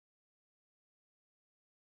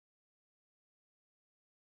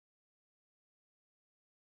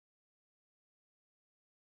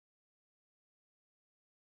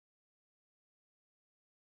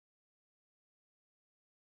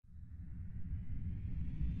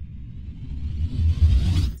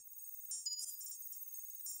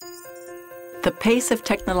The pace of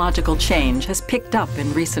technological change has picked up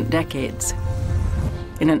in recent decades.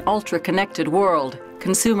 In an ultra-connected world,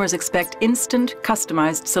 consumers expect instant,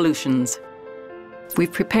 customized solutions.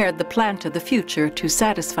 We've prepared the plant of the future to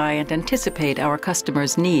satisfy and anticipate our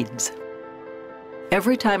customers' needs.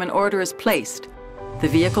 Every time an order is placed, the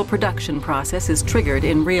vehicle production process is triggered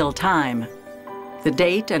in real time. The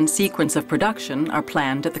date and sequence of production are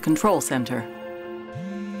planned at the control center.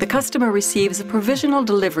 The customer receives a provisional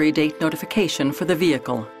delivery date notification for the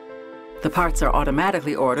vehicle. The parts are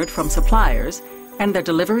automatically ordered from suppliers, and their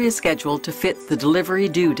delivery is scheduled to fit the delivery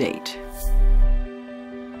due date.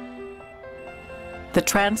 The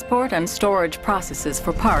transport and storage processes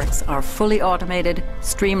for parts are fully automated,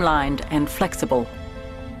 streamlined, and flexible.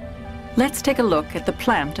 Let's take a look at the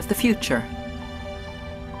plant of the future.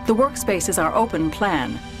 The workspaces are open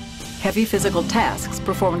plan, heavy physical tasks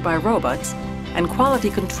performed by robots, and quality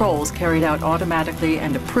controls carried out automatically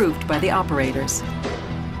and approved by the operators.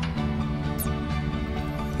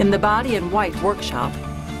 In the body and white workshop,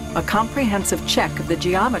 a comprehensive check of the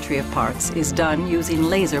geometry of parts is done using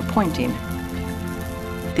laser pointing.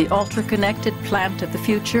 The ultra-connected plant of the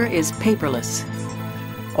future is paperless.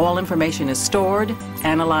 All information is stored,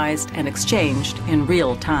 analyzed, and exchanged in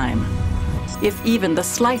real time. If even the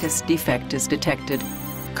slightest defect is detected,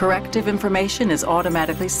 corrective information is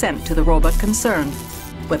automatically sent to the robot concerned,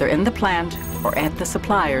 whether in the plant or at the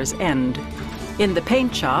supplier's end. In the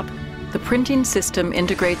paint shop, the printing system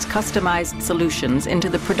integrates customized solutions into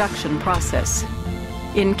the production process.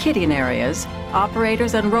 In kitting areas,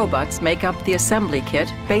 operators and robots make up the assembly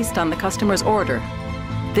kit based on the customer's order.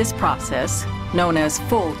 This process, known as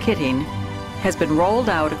full kitting, has been rolled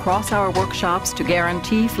out across our workshops to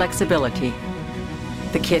guarantee flexibility.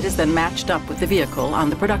 The kit is then matched up with the vehicle on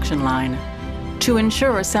the production line. To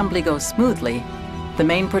ensure assembly goes smoothly, the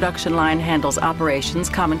main production line handles operations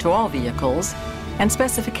common to all vehicles, and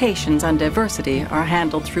specifications on diversity are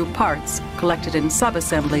handled through parts collected in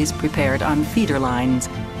sub-assemblies prepared on feeder lines.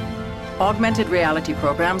 Augmented reality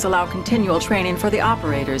programs allow continual training for the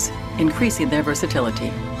operators, increasing their versatility.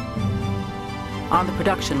 On the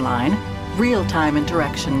production line, real-time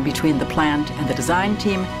interaction between the plant and the design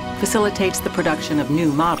team facilitates the production of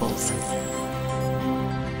new models.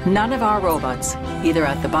 None of our robots, either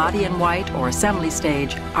at the body and white or assembly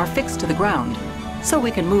stage, are fixed to the ground, so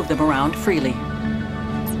we can move them around freely.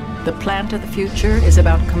 The plant of the future is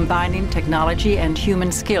about combining technology and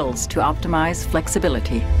human skills to optimize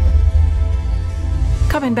flexibility.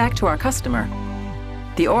 Coming back to our customer,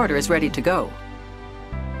 the order is ready to go.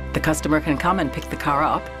 The customer can come and pick the car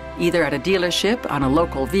up, either at a dealership on a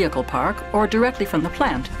local vehicle park or directly from the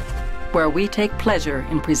plant, where we take pleasure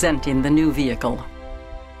in presenting the new vehicle.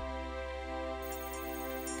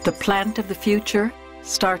 The plant of the future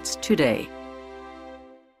starts today.